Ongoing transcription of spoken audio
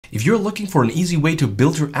If you're looking for an easy way to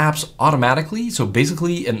build your apps automatically, so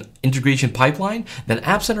basically an integration pipeline, then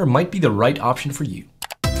App Center might be the right option for you.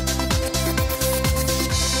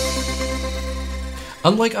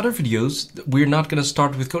 Unlike other videos, we're not going to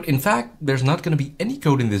start with code. In fact, there's not going to be any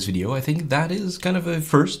code in this video. I think that is kind of a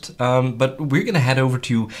first, but we're going to head over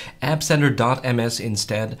to appcenter.ms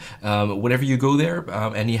instead. Whenever you go there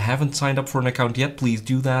and you haven't signed up for an account yet, please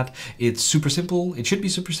do that. It's super simple. It should be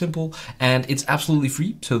super simple, and it's absolutely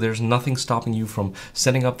free. So there's nothing stopping you from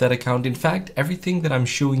setting up that account. In fact, everything that I'm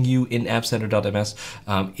showing you in appcenter.ms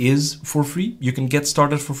is for free. You can get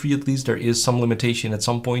started for free at least. There is some limitation at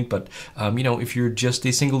some point, but you know, if you're just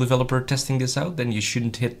a single developer testing this out, then you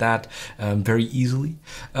shouldn't hit that very easily.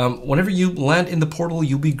 Whenever you land in the portal,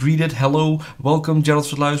 you'll be greeted, hello, welcome, Gerald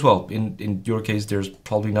Verluijs. Well, in your case, there's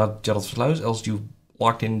probably not Gerald Verluijs, else you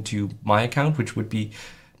logged into my account, which would be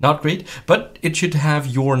not great, but it should have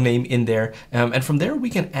your name in there. And from there, we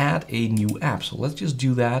can add a new app. So let's just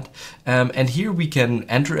do that. And here we can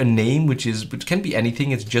enter a name, which can be anything.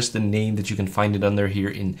 It's just the name that you can find it under here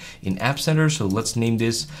in App Center. So let's name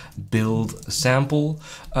this build sample.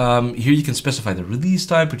 Here you can specify the release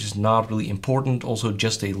type, which is not really important. Also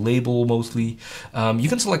just a label mostly. You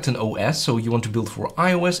can select an OS. So you want to build for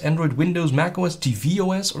iOS, Android, Windows, macOS,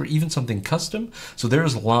 tvOS, or even something custom. So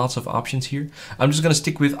there's lots of options here. I'm just going to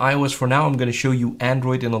stick with iOS for now. I'm going to show you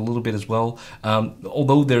Android in a little bit as well,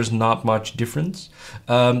 although there's not much difference.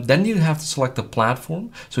 Then you have to select the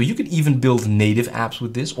platform. So you can even build native apps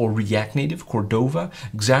with this, or React Native, Cordova,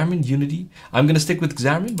 Xamarin, Unity. I'm going to stick with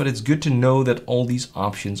Xamarin, but it's good to know that all these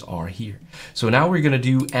options are here. So now we're going to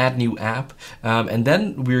do add new app, and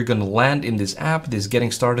then we're going to land in this app. This getting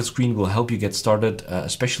started screen will help you get started,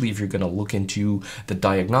 especially if you're going to look into the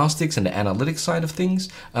diagnostics and the analytics side of things.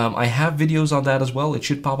 I have videos on that as well. It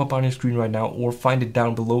should pop up on your screen right now, or find it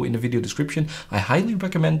down below in the video description. I highly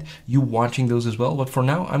recommend you watching those as well, but for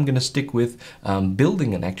now I'm going to stick with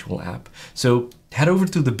building an actual app. So head over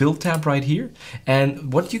to the build tab right here,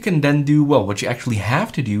 and what you can then do, well, what you actually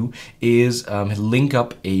have to do is link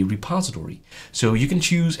up a repository. So you can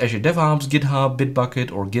choose Azure DevOps, GitHub,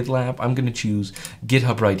 Bitbucket, or GitLab. I'm going to choose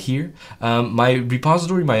GitHub right here. My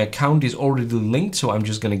repository, my account is already linked, so I'm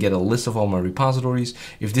just going to get a list of all my repositories.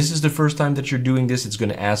 If this is the first time that you're doing this, it's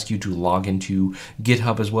going to ask you to log into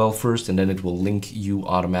GitHub as well first, and then it will link you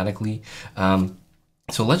automatically.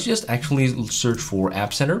 So let's just actually search for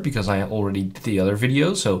App Center, because I already did the other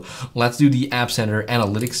video. So let's do the App Center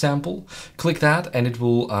analytics sample. Click that and it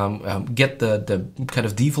will get the kind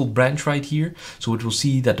of default branch right here. So it will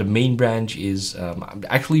see that the main branch is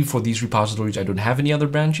actually, for these repositories, I don't have any other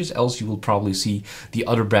branches, else you will probably see the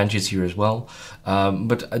other branches here as well.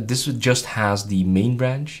 But this just has the main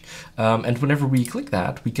branch. And whenever we click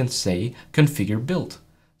that, we can say configure build.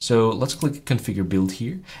 So let's click configure build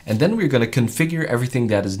here, and then we're going to configure everything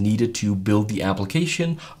that is needed to build the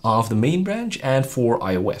application of the main branch and for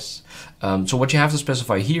iOS. So what you have to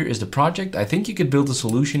specify here is the project. I think you could build a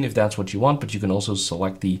solution if that's what you want, but you can also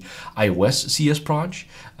select the iOS CS proj.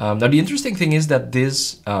 Now the interesting thing is that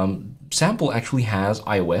this sample actually has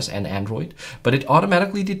iOS and Android, but it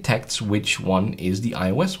automatically detects which one is the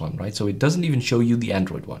iOS one, right? So it doesn't even show you the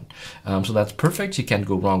Android one. So that's perfect. You can't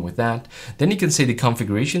go wrong with that. Then you can say the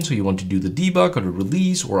configuration. So you want to do the debug or the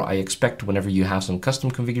release, or I expect whenever you have some custom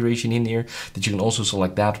configuration in here that you can also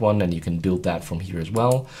select that one, and you can build that from here as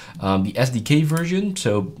well. The SDK version.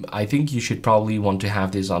 So I think you should probably want to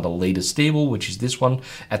have this on the latest stable, which is this one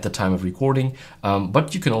at the time of recording.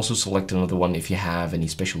 But you can also select another one if you have any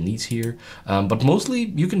special needs here. But mostly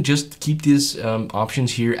you can just keep these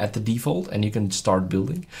options here at the default, and you can start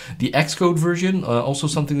building. The Xcode version, also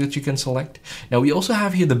something that you can select. Now we also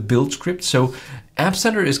have here the build script. So App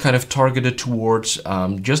Center is kind of targeted towards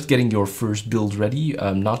just getting your first build ready.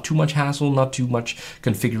 Not too much hassle, not too much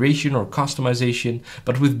configuration or customization.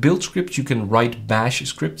 But with build scripts, you can write bash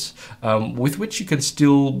scripts with which you can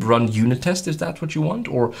still run unit tests if that's what you want,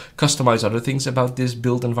 or customize other things about this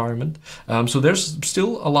build environment. So there's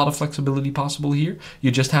still a lot of flexibility possible here.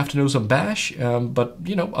 You just have to know some bash, but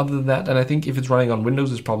you know, other than that, and I think if it's running on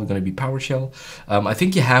Windows, it's probably going to be PowerShell. I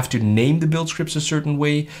think you have to name the build scripts a certain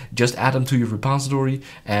way, just add them to your repository,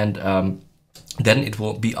 and then it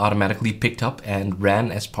will be automatically picked up and ran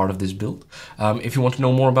as part of this build. If you want to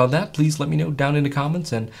know more about that, please let me know down in the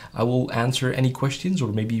comments, and I will answer any questions, or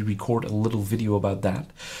maybe record a little video about that.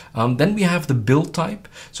 Then we have the build type.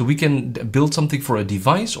 So we can build something for a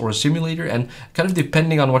device or a simulator, and kind of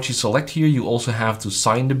depending on what you select here, you also have to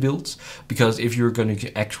sign the builds, because if you're going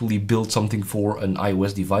to actually build something for an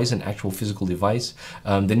iOS device, an actual physical device,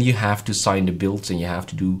 then you have to sign the builds, and you have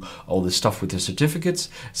to do all this stuff with the certificates.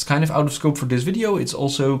 It's kind of out of scope for this video, video, it's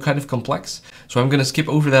also kind of complex. So I'm going to skip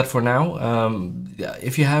over that for now.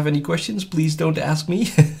 If you have any questions, please don't ask me.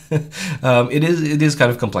 It is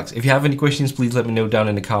kind of complex. If you have any questions, please let me know down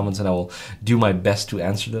in the comments and I will do my best to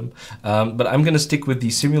answer them. But I'm going to stick with the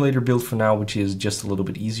simulator build for now, which is just a little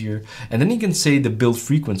bit easier. And then you can say the build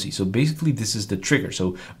frequency. So basically this is the trigger.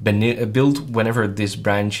 So build whenever this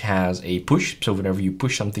branch has a push. So whenever you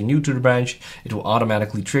push something new to the branch, it will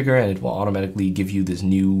automatically trigger and it will automatically give you this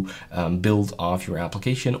new build of your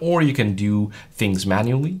application. Or you can do things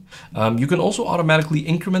manually. You can also automatically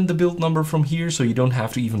increment the build number from here, so you don't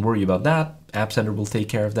have to even worry about that. App Center will take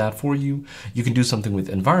care of that for you. You can do something with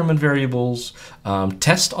environment variables,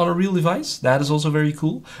 test on a real device. That is also very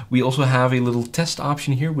cool. We also have a little test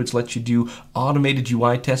option here, which lets you do automated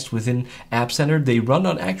UI tests within App Center. They run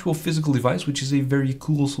on actual physical device, which is a very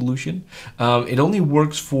cool solution. It only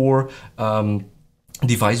works for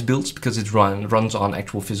device builds because it runs on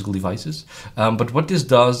actual physical devices. But what this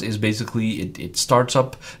does is basically it starts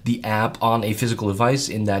up the app on a physical device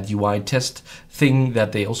in that UI test thing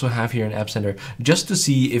that they also have here in App Center, just to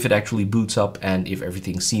see if it actually boots up and if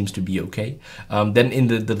everything seems to be okay. Then in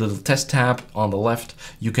the little test tab on the left,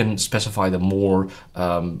 you can specify the more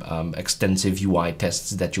extensive UI tests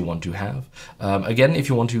that you want to have. Again, if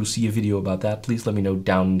you want to see a video about that, please let me know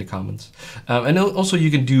down in the comments. And also you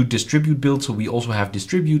can do distribute builds. So we also have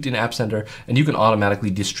distribute in App Center, and you can automatically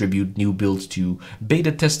distribute new builds to beta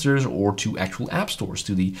testers or to actual app stores,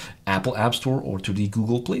 to the Apple App Store or to the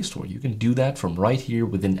Google Play Store. You can do that from right here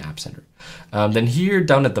within App Center. Then here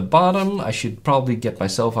down at the bottom, I should probably get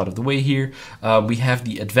myself out of the way here. We have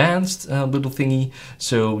the advanced little thingy,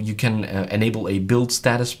 so you can enable a build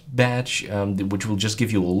status badge, which will just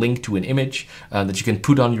give you a link to an image that you can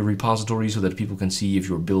put on your repository so that people can see if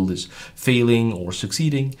your build is failing or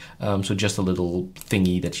succeeding. So just a little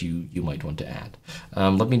thingy that you might want to add.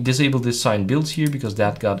 Let me disable this sign builds here because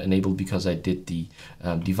that got enabled because I did the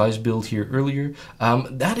device build here earlier.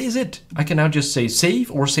 That is it. I can now just say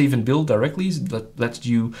save or save and build directly. That lets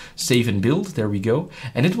you save and build. There we go.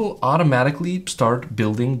 And it will automatically start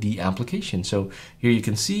building the application. So here you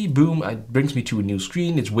can see, boom, it brings me to a new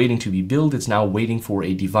screen. It's waiting to be built. It's now waiting for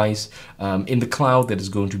a device in the cloud that is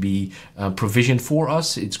going to be provisioned for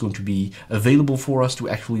us. It's going to be available for us to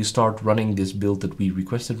actually start running this build that we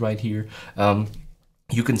requested right here.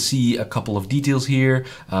 You can see a couple of details here,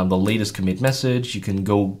 the latest commit message. You can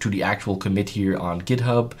go to the actual commit here on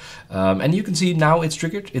GitHub, and you can see now it's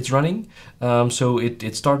triggered, it's running. So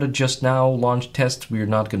it started just now, launch test. We're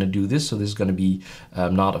not going to do this, so this is going to be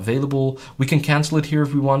not available. We can cancel it here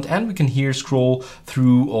if we want, and we can here scroll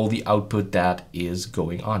through all the output that is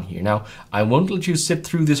going on here. Now, I won't let you sit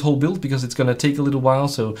through this whole build because it's going to take a little while,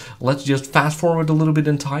 so let's just fast forward a little bit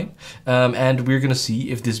in time, and we're going to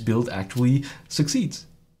see if this build actually succeeds.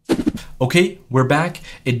 Okay, we're back.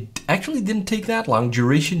 It actually didn't take that long.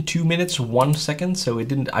 Duration 2 minutes, 1 second. So it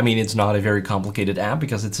didn't, I mean, it's not a very complicated app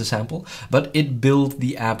because it's a sample, but it built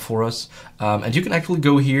the app for us. And you can actually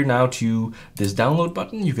go here now to this download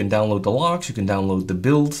button. You can download the logs, you can download the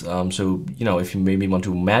build. So, you know, if you maybe want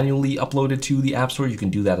to manually upload it to the App Store, you can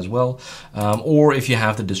do that as well. Or if you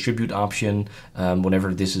have the distribute option,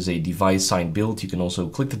 whenever this is a device signed build, you can also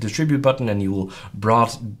click the distribute button and you will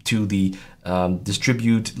brought to the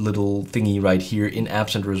distribute little thingy right here in App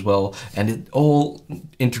Center as well, and it all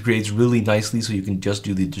integrates really nicely, so you can just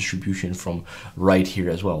do the distribution from right here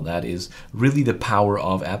as well. That is really the power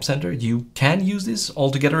of App Center. You can use this all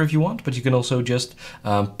together if you want, but you can also just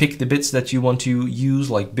pick the bits that you want to use,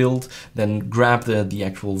 like build, then grab the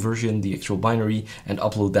actual version, the actual binary, and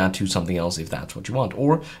upload that to something else if that's what you want,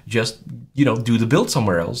 or just, you know, do the build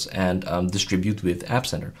somewhere else and distribute with App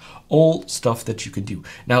Center. All stuff that you can do.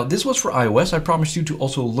 Now, this was for iOS. I promised you to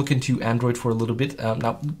also look into Android for a little bit.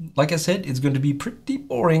 Now, like I said, it's going to be pretty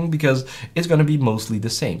boring because it's going to be mostly the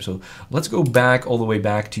same. So let's go back all the way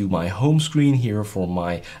back to my home screen here for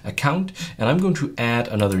my account. And I'm going to add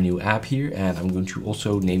another new app here. And I'm going to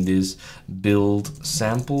also name this Build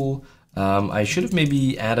Sample. I should have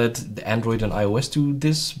maybe added the Android and iOS to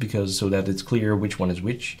this because so that it's clear which one is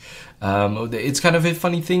which. It's kind of a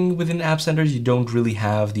funny thing within App Center. You don't really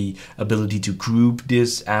have the ability to group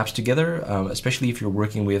these apps together, especially if you're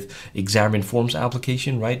working with Xamarin.Forms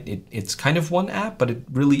application, right? It's kind of one app, but it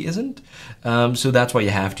really isn't. So that's why you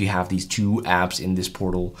have to have these two apps in this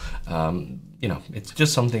portal. You know, it's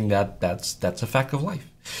just something that's a fact of life.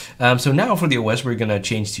 So now for the OS, we're going to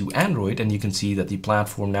change to Android, and you can see that the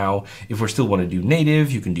platform now, if we still want to do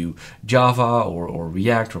native, you can do Java or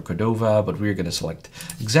React or Cordova, but we're going to select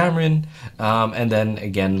Xamarin. And then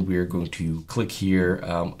again, we're going to click here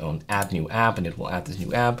on Add New App, and it will add this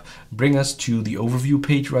new app, bring us to the overview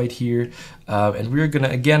page right here. and we're gonna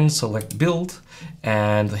again select build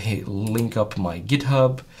and link up my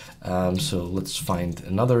GitHub. So let's find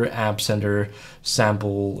another App Center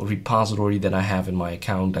sample repository that I have in my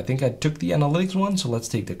account. I think I took the analytics one, so let's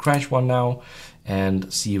take the crash one now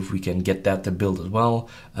and see if we can get that to build as well.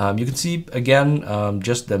 You can see again,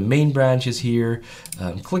 just the main branch is here.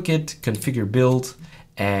 Click it, configure build,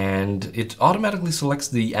 and it automatically selects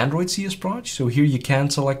the Android CS project. So here you can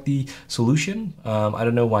select the solution. I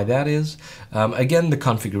don't know why that is. Again, the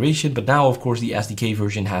configuration, but now of course the SDK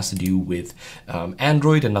version has to do with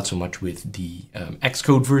Android and not so much with the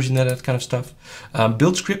Xcode version and that kind of stuff.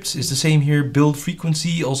 Build scripts is the same here. Build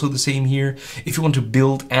frequency also the same here. If you want to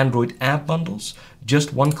build Android app bundles,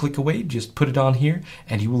 just one click away, just put it on here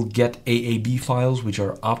and you will get AAB files which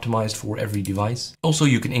are optimized for every device. Also,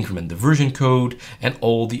 you can increment the version code and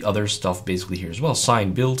all the other stuff basically here as well.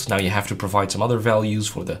 Sign builds. Now you have to provide some other values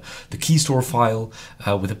for the key store file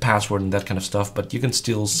with a password and that kind of stuff, but you can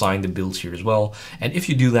still sign the builds here as well. And if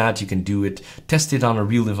you do that, you can do it, test it on a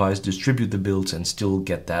real device, distribute the builds and still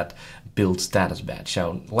get that build status badge.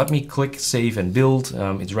 So let me click save and build.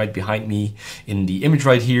 It's right behind me in the image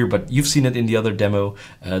right here, but you've seen it in the other demo.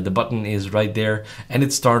 The button is right there and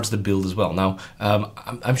it starts the build as well. Now,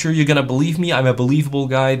 I'm sure you're gonna believe me. I'm a believable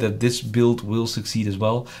guy that this build will succeed as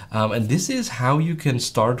well. And this is how you can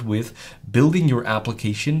start with building your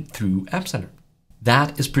application through App Center.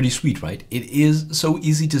 That is pretty sweet, right? It is so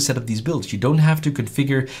easy to set up these builds. You don't have to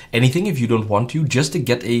configure anything if you don't want to, just to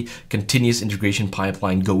get a continuous integration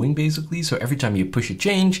pipeline going, basically. So every time you push a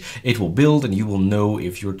change, it will build and you will know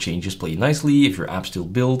if your changes play nicely, if your app still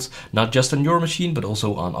builds, not just on your machine, but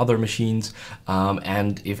also on other machines,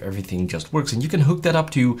 and if everything just works. And you can hook that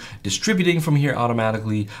up to distributing from here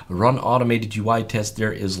automatically, run automated UI tests.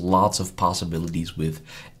 There is lots of possibilities with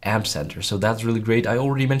App Center. So that's really great. I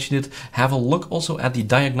already mentioned it. Have a look also at the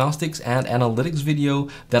diagnostics and analytics video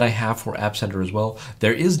that I have for App Center as well.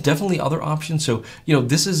 There is definitely other options. So, you know,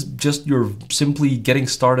 this is just your simply getting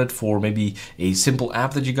started for maybe a simple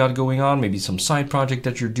app that you got going on, maybe some side project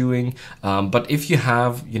that you're doing. But if you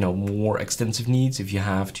have, you know, more extensive needs, if you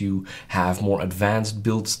have to have more advanced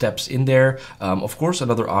build steps in there, of course,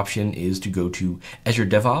 another option is to go to Azure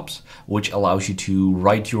DevOps, which allows you to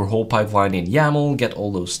write your whole pipeline in YAML, get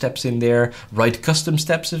all those steps in there, write custom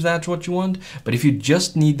steps if that's what you want. But if you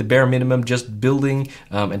just need the bare minimum, just building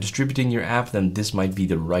and distributing your app, then this might be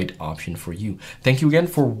the right option for you. Thank you again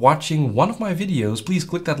for watching one of my videos. Please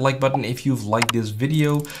click that like button if you've liked this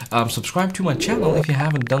video. Subscribe to my channel if you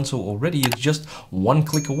haven't done so already. It's just one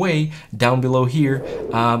click away down below here.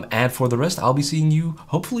 And for the rest, I'll be seeing you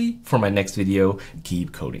hopefully for my next video.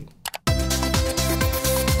 Keep coding.